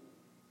married,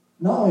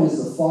 not only does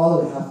the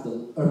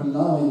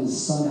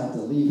son have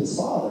to leave his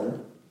father,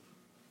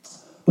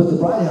 but the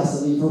bride has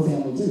to leave her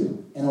family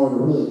too, in order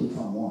to really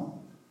become one.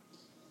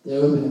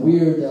 It would have been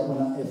weird that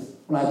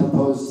when I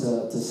proposed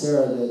to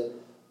Sarah that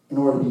in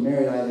order to be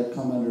married, I had to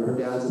come under her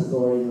dad's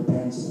authority, her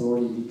parents'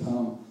 authority, and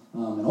become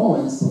an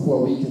Owens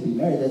before we could be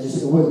married.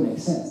 It wouldn't make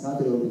sense. Not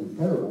that it would have been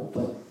terrible,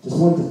 but just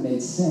wouldn't have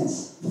made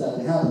sense for that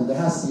to happen. There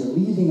has to be a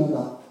leaving of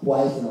the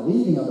wife and a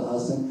leaving of the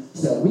husband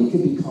so that we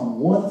could become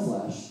one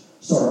flesh,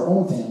 start our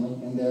own family,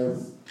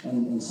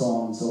 and so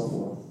on and so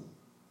forth.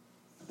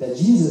 That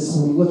Jesus,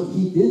 when we look,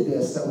 he did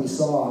this that we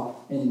saw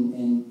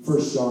in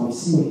 1 John. We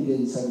see what he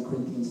did in 2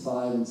 Corinthians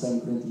 5 and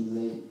 2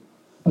 Corinthians 8.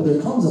 But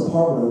there comes a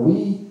part where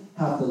we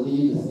have to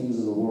leave the things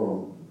of the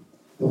world.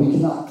 That we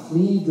cannot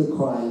cleave to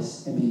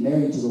Christ and be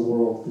married to the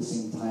world at the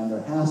same time.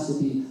 There has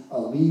to be a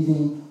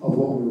leaving of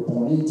what we were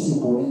born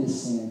into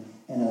sin,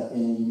 and a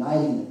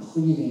uniting, a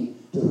cleaving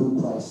to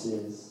who Christ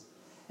is.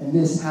 And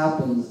this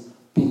happens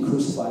being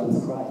crucified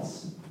with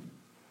Christ.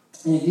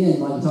 And again,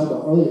 like we talked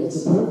about earlier,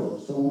 it's a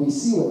privilege. So when we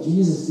see what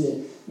Jesus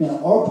did,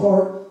 man, our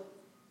part,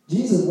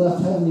 Jesus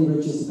left heavenly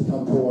riches to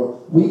become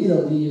poor. We get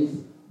to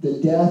leave the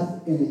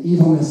death and the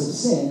evilness of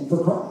sin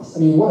for Christ. I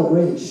mean, what a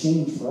great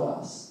exchange for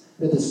us.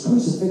 That this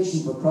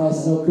crucifixion for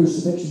Christ, I know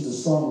crucifixion is a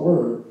strong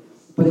word,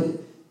 but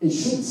it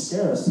shouldn't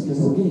scare us because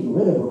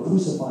we're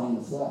crucifying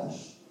the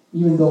flesh.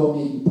 Even though it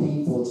may be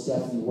painful, it's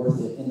definitely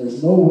worth it. And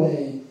there's no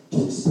way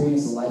to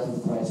experience the life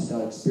of Christ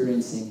without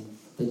experiencing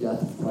the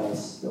death of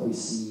Christ that we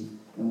see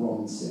in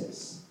Romans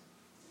 6.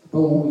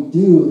 But when we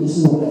do, this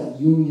is where that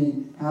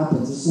union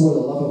happens. This is where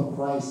the love of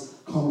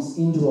Christ comes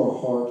into our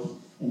heart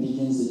and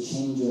begins to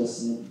change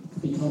us. And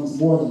it becomes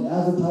more than an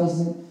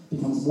advertisement,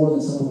 becomes more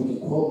than something we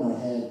can quote in our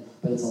head,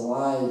 but it's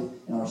alive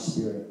in our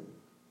spirit.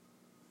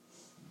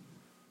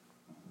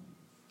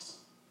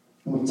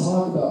 When we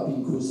talk about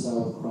being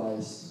crucified with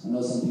Christ, I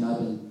know something I've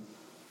been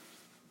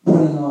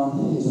praying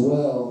on as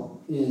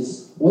well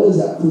is, what does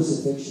that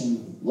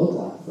crucifixion look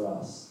like for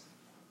us?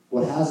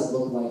 What has it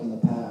looked like in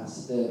the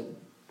past? That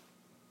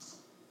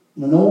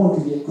no one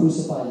could get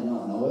crucified and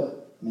not know it.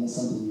 I mean, it's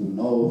something you would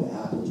know if it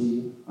happened to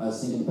you. I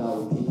was thinking about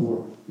when people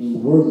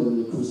were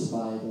literally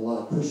crucified, a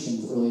lot of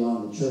Christians early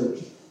on in the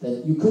church,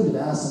 that you couldn't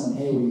have asked someone,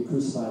 hey, were you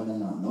crucified, and then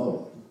not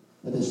know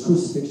it. That this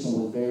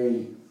crucifixion was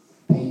very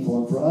painful.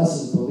 And for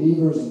us as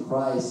believers in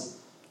Christ,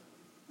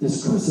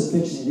 this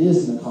crucifixion, it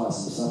is going to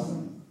cause some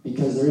suffering.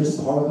 Because there is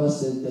part of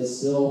us that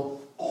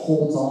still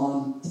holds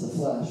on to the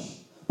flesh.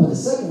 But the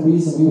second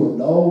reason we would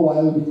know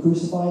why we'd be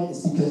crucified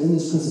is because in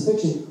this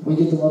crucifixion, we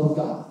get the love of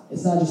God.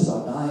 It's not just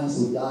about dying,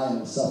 so we die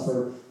and we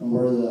suffer, and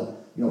we're the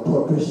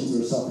poor Christians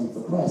who are suffering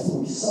for Christ. But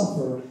we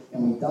suffer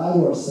and we die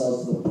to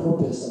ourselves for the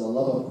purpose of the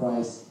love of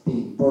Christ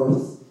being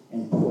birthed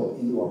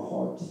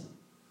heart.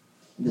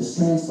 And this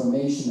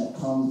transformation that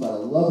comes by the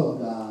love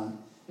of God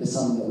is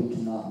something that we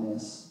cannot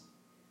miss.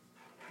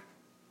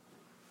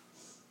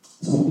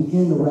 So we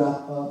begin to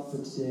wrap up for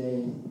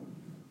today.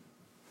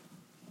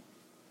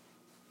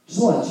 I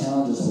just want to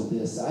challenge us with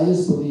this. I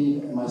just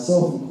believe, and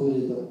myself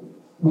included, that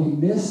we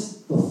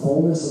miss the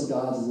fullness of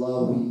God's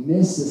love. We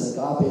miss this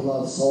agape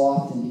love so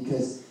often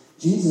because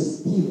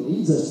Jesus, he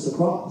leads us to the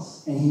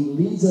cross. And he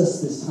leads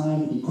us this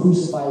time to be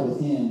crucified with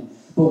him.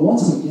 But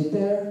once we get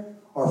there,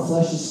 our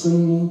flesh is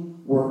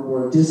screaming,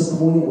 we're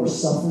disappointed, we're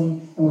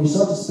suffering, and we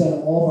start to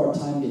spend all of our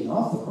time getting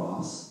off the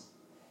cross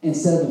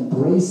instead of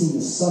embracing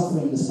the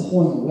suffering, this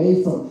pulling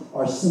away from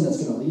our sin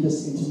that's going to lead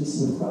us to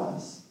intimacy with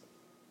Christ.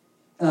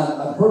 And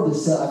I've heard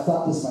this said, I've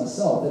thought this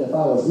myself, that if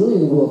I was really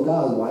in the will of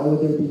God, why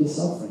would there be this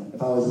suffering?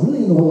 If I was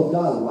really in the will of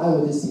God, why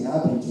would this be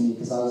happening to me?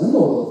 Because I was in the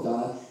will of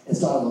God,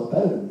 it's got to look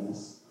better than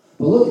this.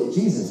 But look at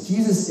Jesus.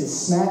 Jesus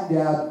is smack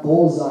dab,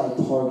 bullseye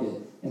target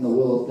in the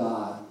will of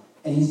God.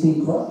 And he's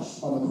being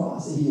crushed on the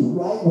cross. And he's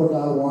right where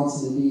God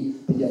wants him to be,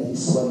 but yet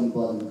he's sweating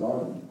blood in the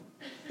garden.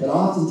 That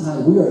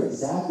oftentimes we are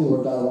exactly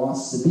where God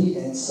wants us to be,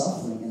 and it's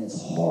suffering, and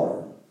it's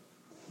hard.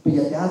 But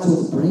yet that's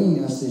what's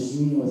bringing us this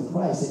union with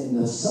Christ. And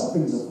in the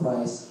sufferings of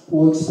Christ,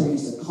 we'll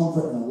experience the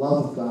comfort and the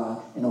love of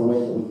God in a way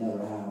that we never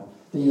have.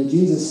 That,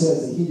 Jesus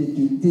says that he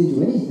didn't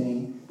do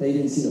anything that he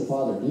didn't see the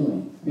Father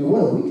doing. I mean,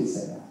 what if we could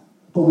say that?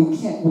 But we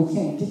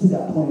can't get to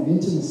that point of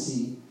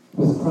intimacy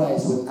with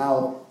Christ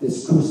without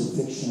this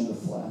crucifixion of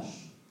the flesh.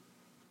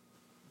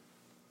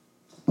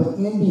 But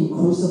in being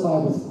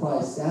crucified with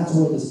Christ, that's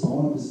where this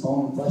bone of his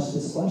bone and flesh of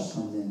his flesh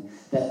comes in.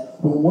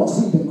 That once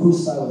we've been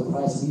crucified with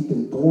Christ, we've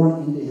been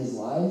born into his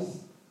life,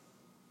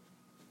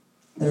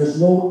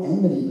 there's no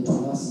enmity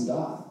between us and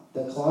God.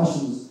 That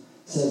Colossians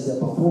says that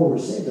before we're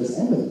saved, there's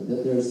enmity,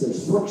 that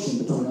there's friction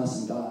between us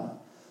and God.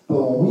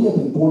 But when we have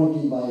been born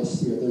again by his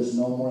Spirit, there's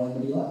no more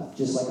enmity left.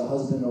 Just like a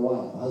husband and a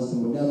wife. A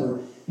husband would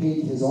never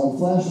hate his own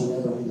flesh, would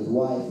never hate his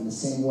wife. In the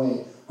same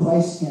way,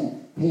 Christ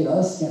can't hate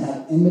us, can't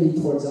have enmity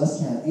towards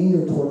us, can't have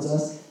anger towards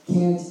us,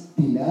 can't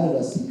be mad at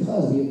us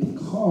because we have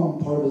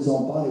become part of his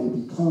own body.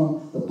 We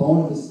become the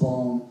bone of his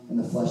bone and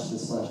the flesh of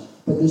his flesh.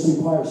 But this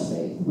requires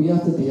faith. We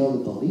have to be able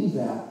to believe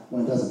that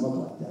when it doesn't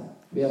look like that.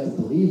 We have to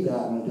believe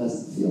that when it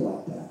doesn't feel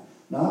like that.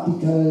 Not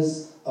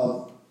because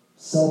of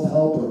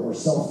self-help or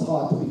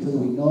self-talk, but because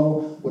we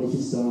know what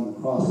he's done on the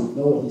cross. We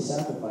know what he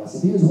sacrificed.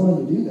 If he was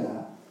willing to do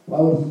that, why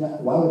would he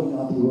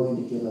not be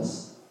willing to give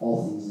us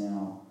all things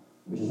now?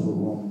 Which is what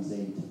Romans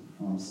 8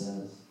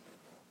 says.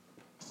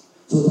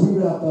 So as we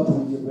wrap up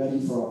and we get ready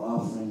for our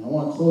offering, I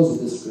want to close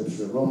with this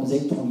scripture, Romans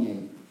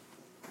 8:28. It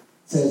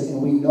says,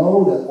 and we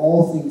know that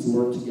all things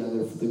work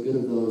together for the good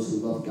of those who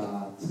love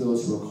God, to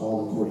those who are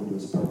called according to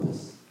his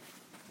purpose.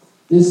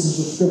 This is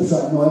a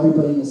scripture I know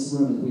everybody in this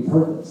room, we've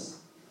heard this.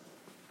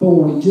 But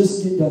when we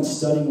just get done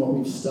studying what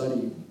we've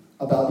studied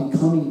about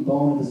becoming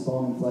bone of his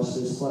bone and flesh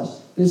of his flesh,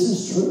 this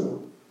is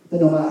true. That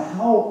no matter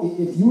how,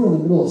 if you are in the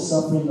middle of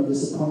suffering or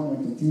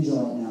disappointment or confusion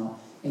right now,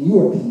 and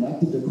you are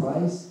connected to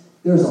Christ,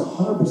 there's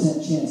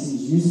 100% chance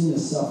he's using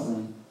this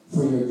suffering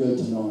for your good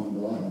to know him and to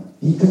love him.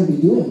 He couldn't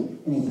be doing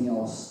anything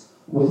else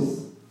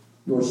with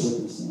your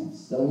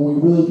circumstance. That when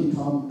we really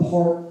become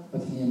part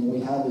of him, we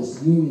have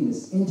this union,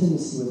 this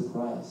intimacy with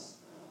Christ,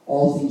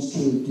 all things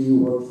truly do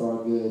work for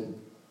our good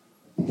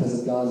because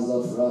of God's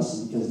love for us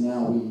and because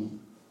now we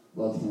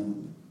love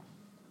him.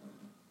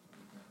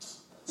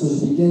 So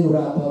as we begin to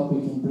wrap up, we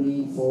can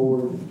bring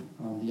forward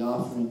the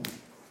offering.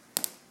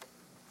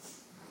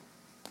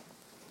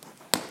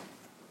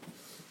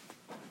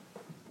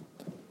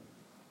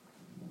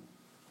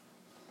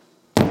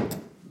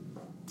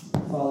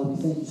 Father,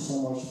 we thank you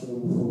so much for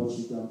what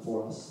you've done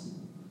for us.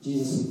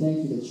 Jesus, we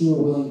thank you that you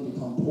are willing to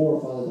become poor,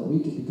 Father, that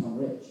we could become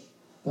rich.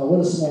 God, what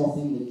a small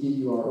thing to give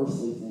you our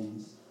earthly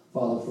things,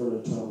 Father, for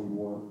an eternal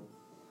reward.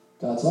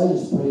 God, so I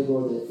just pray,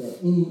 Lord, that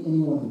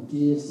anyone who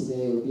gives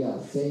today would be out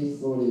of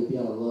faith, Lord, they would be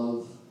out of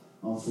love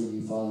for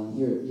you, Father. And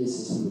here at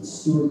ESS, we would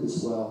steward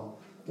this well,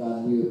 God,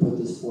 and we would put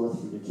this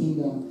forth for your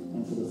kingdom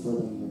and for the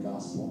furthering of your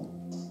gospel.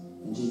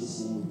 In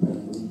Jesus' name we pray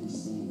and believe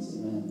these things.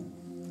 Amen.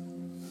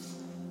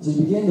 As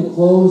we begin to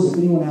close, if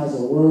anyone has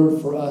a word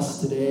for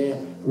us today,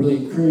 I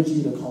really encourage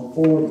you to come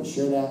forward and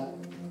share that.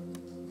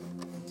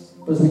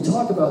 But as we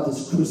talk about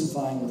this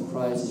crucifying with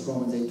Christ, as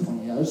Romans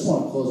 8:28, I just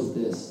want to close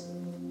with this.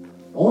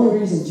 The only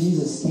reason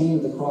Jesus came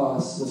to the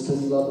cross was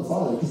because he loved the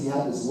Father, because he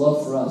had this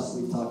love for us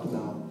that we've talked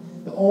about.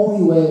 The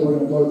only way we're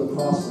going to go to the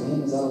cross for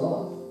him is out of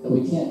love. That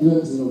we can't do it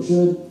because we know we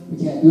should. We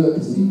can't do it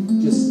because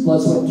we just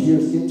blood, sweat, and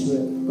tears get to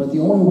it. But the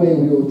only way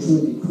we will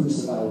truly be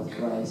crucified with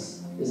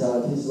Christ is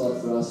out of his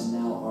love for us and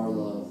now our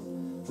love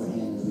for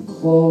him. As we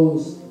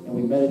close and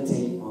we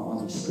meditate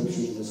on these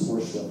scriptures and this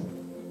worship,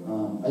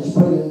 I just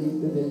pray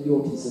that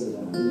you'll consider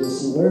that. That you'll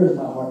see where is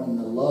my heart in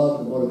the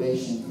love, the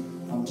motivation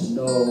to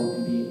know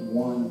and be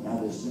one and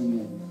have this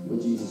union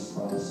with Jesus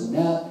Christ. So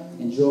Nat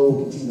and Joe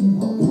will continue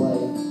to play.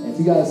 And if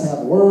you guys have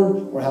a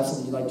word or have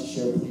something you'd like to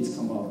share, please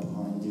come up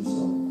and do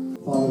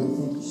so. Father, we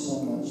thank you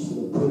so much for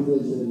the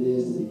privilege that it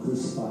is to be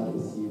crucified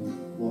with you.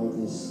 Lord,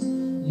 this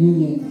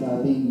union,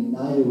 God, being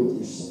united with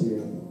your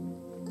Spirit.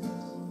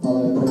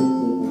 Father, I pray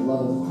that the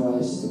love of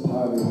Christ, the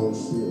power of your Holy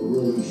Spirit will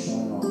really be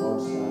shown in our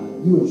hearts, God.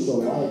 That you would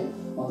show light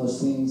on those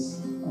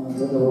things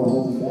that we're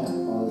holding back,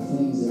 Father, the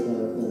things that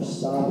are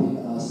stopping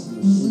us from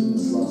receiving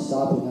this love,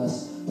 stopping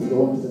us from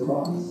going to the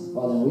cross.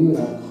 Father, and we would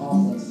have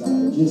confidence, God,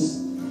 that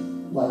just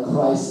like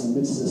Christ in the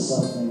midst of the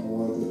suffering,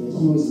 Lord, that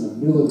he was in the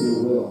middle of your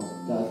will,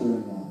 God,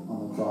 during that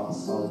on the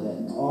cross, Father, that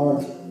in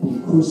our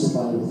being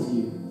crucified with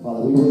you,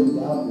 Father, we wouldn't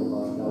doubt your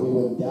love, God. We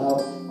wouldn't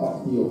doubt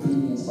the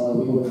obedience,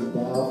 Father. We wouldn't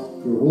doubt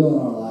your will in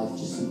our life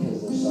just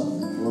because they're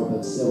suffering, Lord,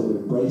 but instead we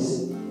would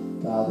embrace it,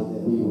 God,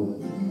 that we would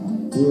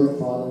endure it,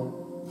 Father.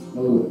 And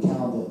we would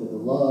count that the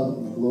love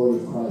and the glory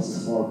of Christ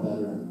is far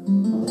better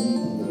than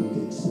anything that we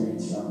could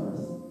experience here on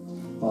earth.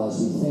 Father,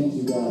 so we thank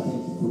you, God.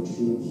 Thank you for what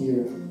you're doing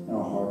here in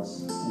our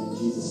hearts. And in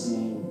Jesus'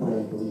 name, we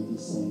pray and believe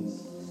these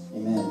things.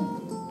 Amen.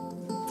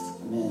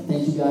 Amen.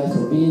 Thank you guys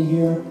for being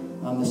here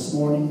this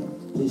morning.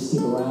 Please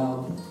stick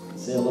around.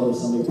 Say hello to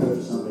somebody, pray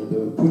for somebody. But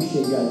we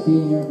appreciate you guys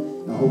being here.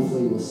 And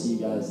hopefully we'll see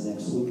you guys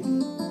next week.